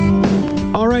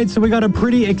All right, so we got a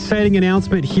pretty exciting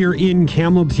announcement here in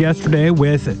Kamloops yesterday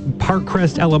with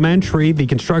Parkcrest Elementary. The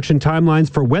construction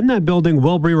timelines for when that building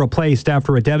will be replaced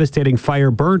after a devastating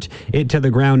fire burnt it to the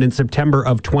ground in September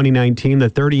of 2019. The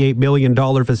 $38 million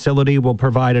facility will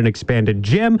provide an expanded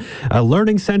gym, a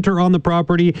learning center on the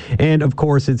property, and of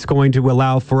course, it's going to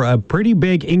allow for a pretty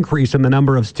big increase in the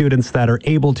number of students that are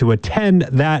able to attend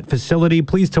that facility.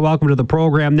 Pleased to welcome to the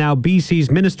program now BC's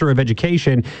Minister of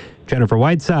Education, Jennifer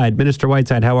Whiteside. Minister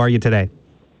Whiteside, how are you today?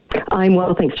 I'm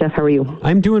well, thanks, Jeff. How are you?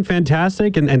 I'm doing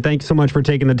fantastic, and thanks so much for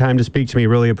taking the time to speak to me.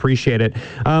 Really appreciate it.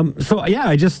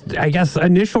 I guess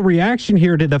initial reaction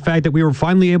here to the fact that we were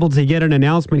finally able to get an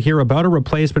announcement here about a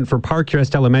replacement for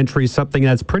Parkcrest Elementary, something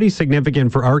that's pretty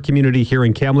significant for our community here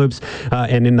in Kamloops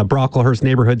and in the Brocklehurst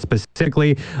neighborhood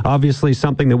specifically. Obviously,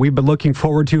 something that we've been looking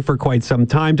forward to for quite some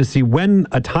time to see when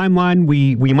a timeline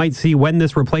we might see when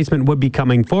this replacement would be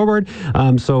coming forward.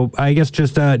 So I guess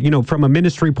just from a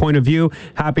ministry point of view,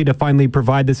 happy to finally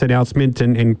provide this announcement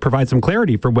and provide some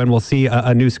clarity for when we'll see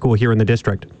a new school here in the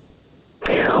district.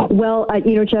 Well,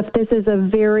 Jeff, this is a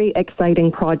very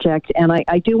exciting project, and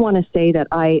I do want to say that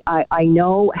I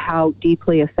know how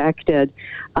deeply affected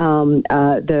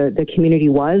the community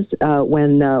was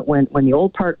when the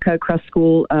old Parkcrest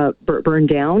School burned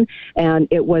down, and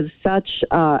it was such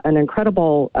an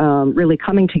incredible, really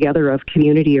coming together of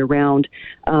community around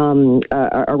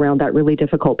that really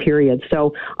difficult period.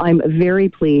 So I'm very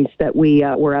pleased that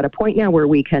we're at a point now where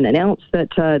we can announce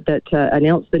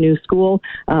announce the new school.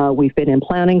 We've been in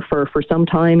planning for some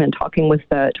time and talking with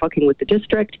the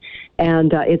district,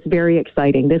 and it's very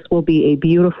exciting. This will be a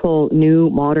beautiful,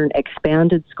 new, modern,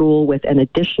 expanded school with an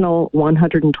additional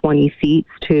 120 seats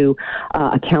to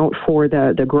account for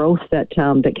the growth that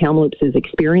Kamloops is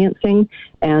experiencing.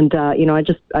 And I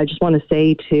just want to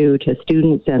say to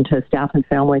students and to staff and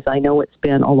families, I know it's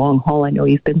been a long haul. I know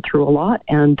you've been through a lot,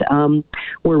 and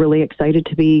we're really excited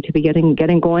to be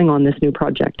getting going on this new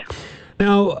project.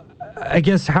 Now, I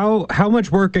guess how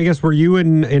much work, were you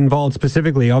involved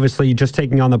specifically? Obviously, just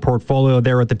taking on the portfolio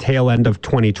there at the tail end of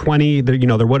 2020.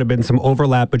 There would have been some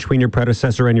overlap between your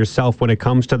predecessor and yourself when it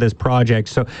comes to this project.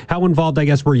 So how involved,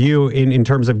 were you in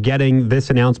terms of getting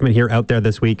this announcement here out there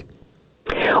this week?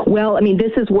 Well,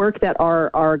 this is work that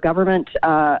our government,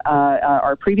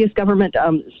 our previous government,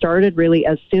 started really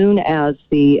as soon as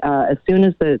the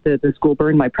school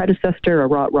burned. My predecessor,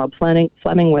 Rob Fleming,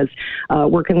 was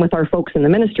working with our folks in the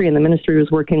ministry, and the ministry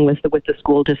was working with the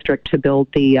school district to build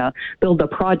the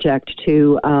project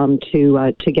to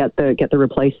get the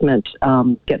replacement,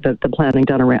 get the planning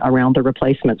done around the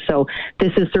replacement. So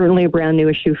this is certainly a brand new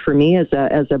issue for me as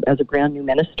a brand new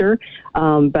minister,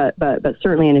 but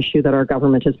certainly an issue that our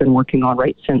government has been working on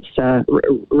right since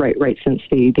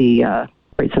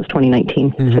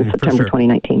 2019, since September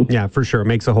 2019. Yeah, for sure. It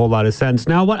makes a whole lot of sense.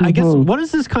 Now, what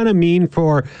does this kind of mean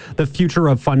for the future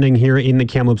of funding here in the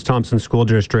Kamloops-Thompson School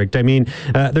District?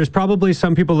 There's probably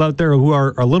some people out there who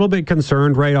are a little bit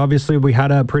concerned, right? Obviously, we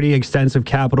had a pretty extensive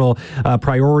capital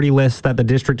priority list that the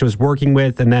district was working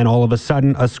with, and then all of a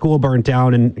sudden a school burnt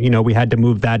down and, we had to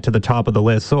move that to the top of the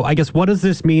list. So I guess what does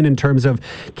this mean in terms of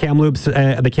Kamloops,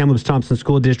 the Kamloops-Thompson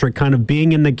School District kind of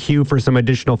being in the queue for some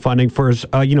additional funding for,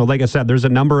 like I said, there's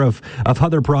a number of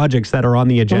other projects that are on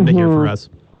the agenda here for us.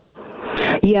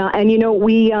 Yeah, and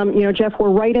we, Jeff,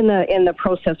 we're right in the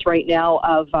process right now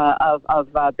of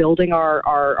building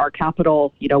our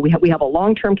capital. We have a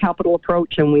long-term capital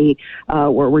approach, and we're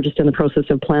just in the process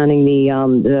of planning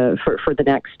for the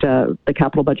next the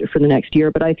capital budget for the next year.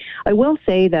 But I will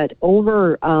say that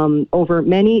over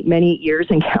many years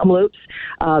in Kamloops,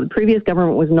 the previous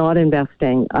government was not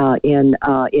investing in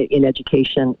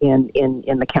education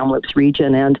in the Kamloops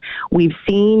region, and we've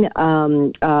seen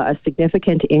a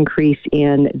significant increase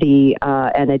in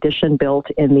an addition built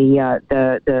in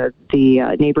the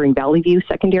neighboring Valley View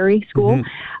Secondary School.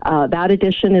 Mm-hmm. That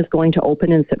addition is going to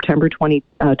open in September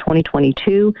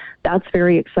 2022. That's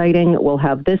very exciting. We'll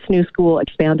have this new school,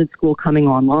 expanded school, coming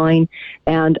online,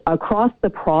 and across the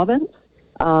province,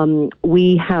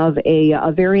 we have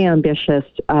a very ambitious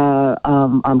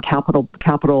capital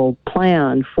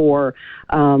plan for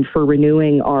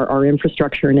renewing our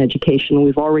infrastructure and education.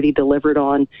 We've already delivered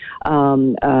on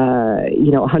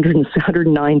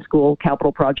 109 school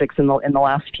capital projects in the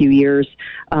last few years,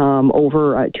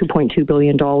 over $2.2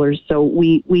 billion. So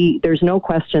we there's no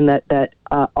question that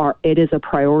it is a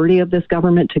priority of this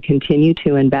government to continue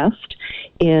to invest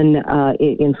in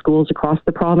schools across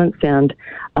the province, and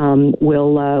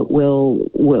we'll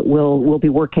be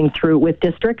working through with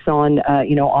districts on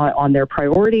on their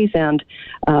priorities, and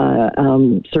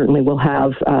certainly we'll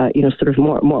have sort of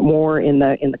more in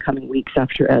the coming weeks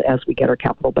as we get our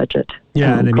capital budget.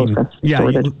 Yeah, and I mean,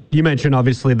 you mentioned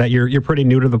obviously that you're pretty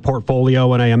new to the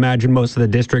portfolio, and I imagine most of the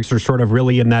districts are sort of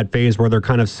really in that phase where they're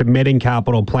kind of submitting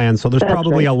capital plans. So there's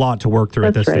probably a lot to work through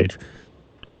at this stage.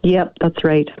 Yep, that's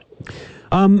right.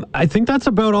 I think that's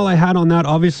about all I had on that.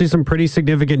 Obviously, some pretty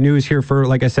significant news here for,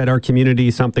 like I said, our community,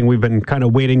 something we've been kind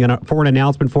of waiting for an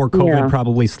announcement for. COVID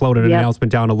probably slowed an announcement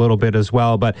down a little bit as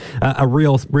well, but a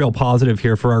real positive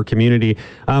here for our community.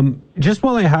 Just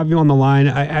while I have you on the line,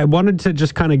 I wanted to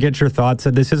just kind of get your thoughts.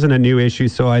 This isn't a new issue,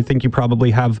 so I think you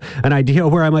probably have an idea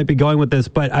where I might be going with this,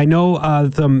 but I know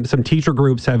some teacher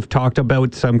groups have talked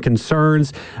about some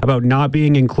concerns about not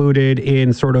being included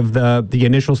in sort of the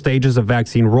initial stages of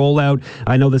vaccine rollout.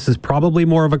 I know this is probably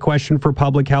more of a question for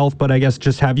public health, but I guess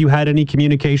just have you had any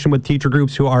communication with teacher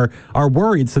groups who are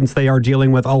worried, since they are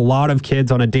dealing with a lot of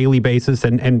kids on a daily basis,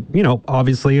 and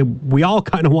obviously we all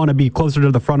kind of want to be closer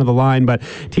to the front of the line, but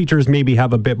teachers maybe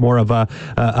have a bit more of a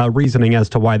reasoning as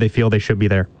to why they feel they should be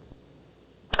there?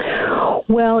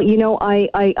 Well,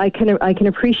 I can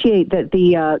appreciate that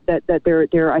that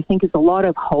there I think is a lot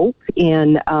of hope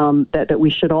in that we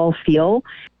should all feel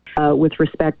with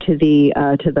respect to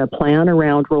the plan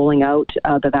around rolling out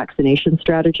the vaccination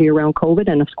strategy around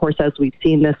COVID. And of course, as we've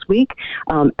seen this week,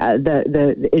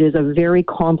 it is a very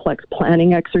complex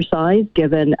planning exercise,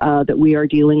 given that we are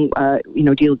dealing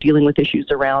with issues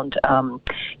around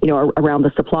around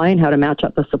the supply and how to match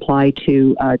up the supply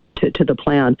to the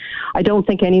plan. I don't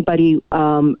think anybody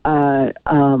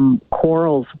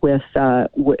quarrels with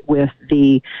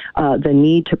the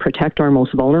need to protect our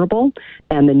most vulnerable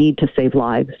and the need to save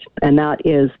lives. And that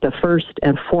is the first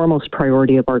and foremost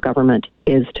priority of our government,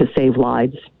 is to save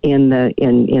lives in the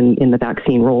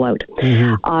vaccine rollout.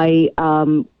 Mm-hmm.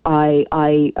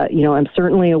 I'm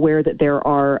certainly aware that there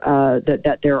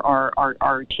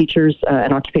are teachers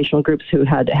and occupational groups who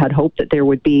had hoped that there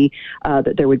would be a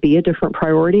different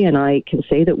priority, and I can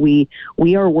say that we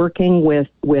are working with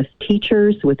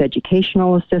teachers, with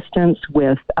educational assistants,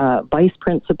 with vice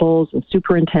principals and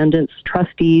superintendents,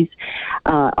 trustees,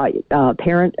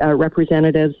 parent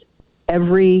representatives.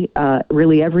 Really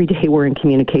every day we're in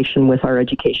communication with our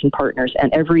education partners,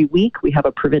 and every week we have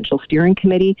a provincial steering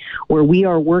committee where we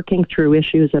are working through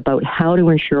issues about how to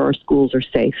ensure our schools are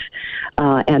safe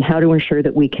and how to ensure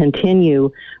that we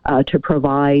continue to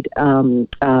provide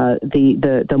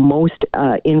the most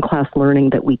in-class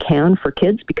learning that we can for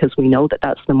kids, because we know that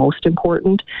that's the most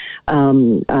important.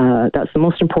 That's the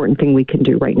most important thing we can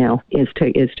do right now, is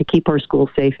to keep our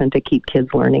schools safe and to keep kids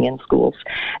learning in schools,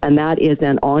 and that is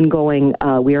an ongoing.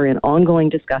 We are in ongoing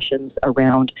discussions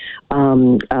around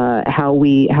how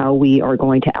we are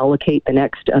going to allocate the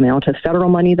next amount of federal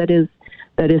money that is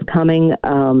coming,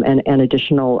 and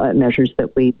additional measures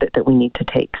that we need to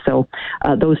take. So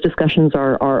those discussions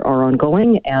are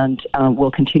ongoing, and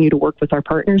we'll continue to work with our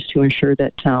partners to ensure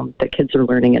that kids are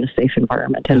learning in a safe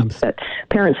environment, and that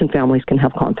parents and families can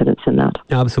have confidence in that.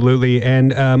 Absolutely.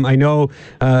 And I know,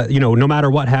 no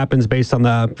matter what happens based on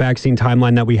the vaccine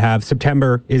timeline that we have,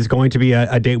 September is going to be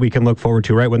a date we can look forward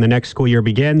to, right? When the next school year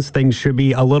begins, things should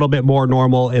be a little bit more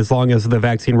normal as long as the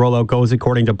vaccine rollout goes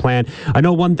according to plan. I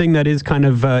know one thing that is kind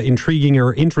of intriguing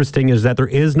or interesting is that there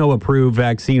is no approved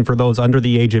vaccine for those under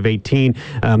the age of 18.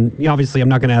 Obviously, I'm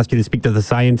not going to ask you to speak to the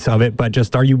science of it, but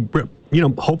just are you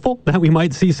hopeful that we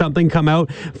might see something come out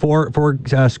for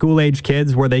school-age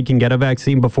kids where they can get a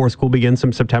vaccine before school begins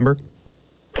in September?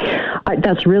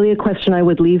 That's really a question I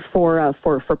would leave for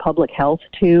public health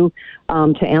to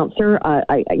answer.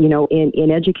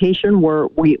 In education,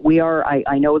 we are.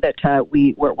 I know that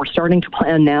we're starting to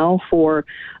plan now for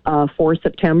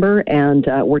September, and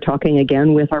we're talking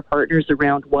again with our partners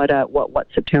around what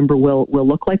September will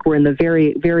look like. We're in the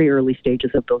very, very early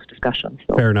stages of those discussions.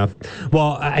 So. Fair enough.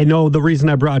 Well, I know the reason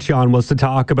I brought you on was to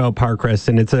talk about Parkrist,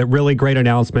 and it's a really great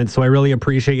announcement. So I really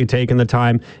appreciate you taking the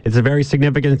time. It's a very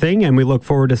significant thing, and we look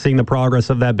forward to seeing the progress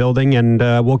of that building. And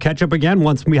we'll catch up again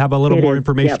once we have a little more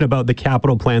information about the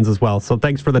capital plans as well. So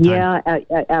thanks for the time.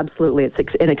 Yeah, absolutely. It's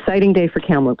an exciting day for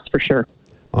Kamloops for sure.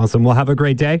 Awesome. Well, have a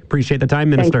great day. Appreciate the time,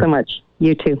 Minister. Thanks so much.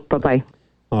 You too. Bye-bye.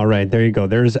 All right, there you go.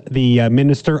 There's the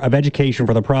Minister of Education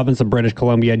for the province of British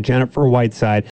Columbia, Jennifer Whiteside.